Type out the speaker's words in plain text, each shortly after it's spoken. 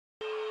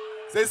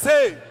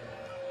say,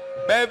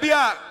 baby,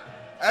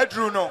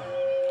 Edru no.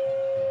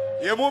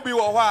 Ye mu bi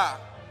wo hɔ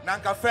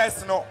nanka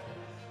first no.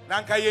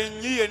 Nanka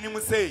yenyi enim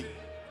say.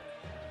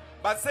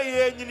 But say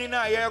ye nyini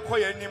na ye kɔ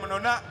ye nim no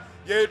na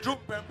ye dru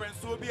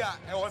pempenso bi a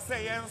e wo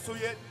say ye nso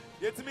ye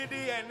yetimi di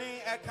ye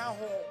ni eka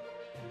ho.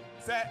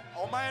 Say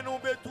oman no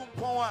betu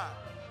mpon a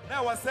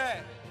na wo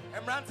say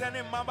emrante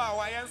ne mmaba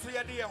wa ye nso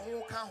ye de ye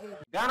ho ka ho.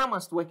 Ghana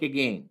must work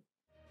again,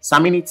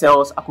 Samini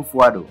tells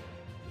Akufo-Addo.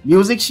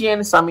 Musician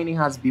Samini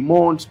has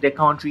bemoaned the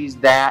country's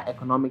dire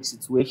economic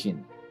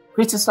situation,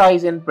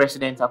 criticizing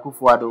President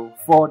Akufo-Addo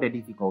for the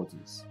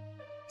difficulties.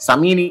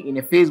 Samini, in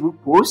a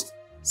Facebook post,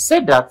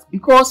 said that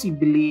because he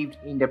believed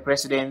in the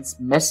president's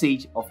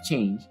message of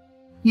change,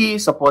 he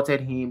supported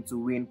him to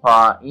win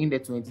power in the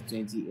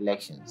 2020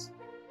 elections.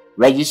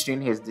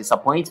 Registering his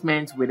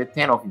disappointment with the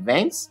turn of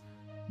events,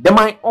 the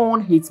My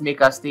Own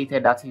hitmaker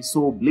stated that his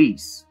soul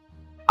bleeds.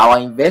 Our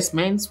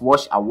investments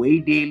wash away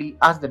daily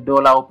as the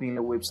dollar openly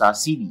whips our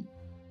cedi.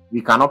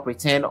 We cannot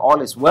pretend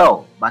all is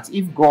well, but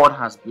if God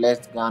has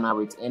blessed Ghana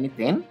with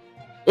anything,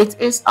 it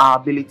is our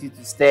ability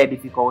to stare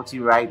difficulty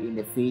right in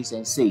the face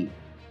and say,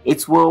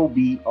 "It will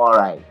be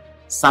alright,"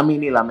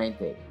 Samini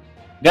lamented.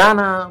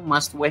 Ghana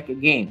must work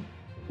again.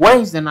 Where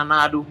is the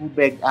Nanado who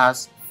begged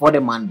us for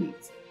the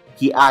mandate?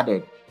 He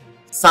added.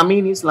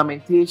 Samini's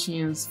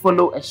lamentations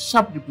follow a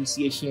sharp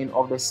depreciation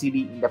of the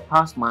cedi in the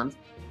past month,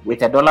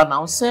 with a dollar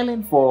now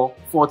selling for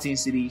 14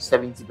 cedi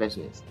 70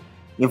 pesos.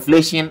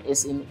 Inflation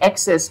is in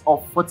excess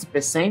of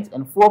 40%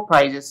 and fuel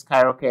prices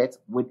skyrocket,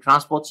 with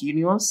transport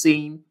unions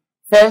saying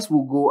fares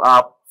will go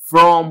up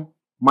from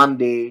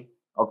Monday,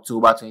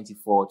 October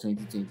 24,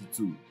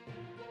 2022.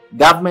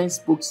 Government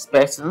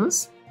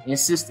spokespersons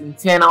insist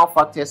internal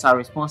factors are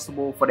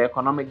responsible for the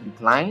economic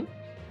decline,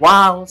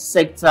 while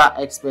sector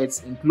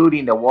experts,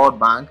 including the World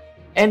Bank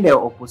and the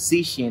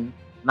opposition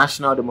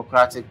National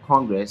Democratic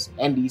Congress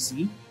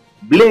 (NDC),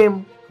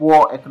 blame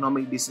poor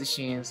economic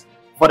decisions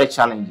for the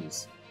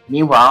challenges.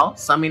 Meanwhile,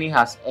 Samini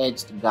has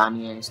urged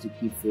Ghanaians to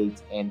keep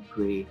faith and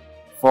pray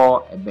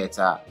for a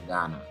better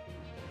Ghana.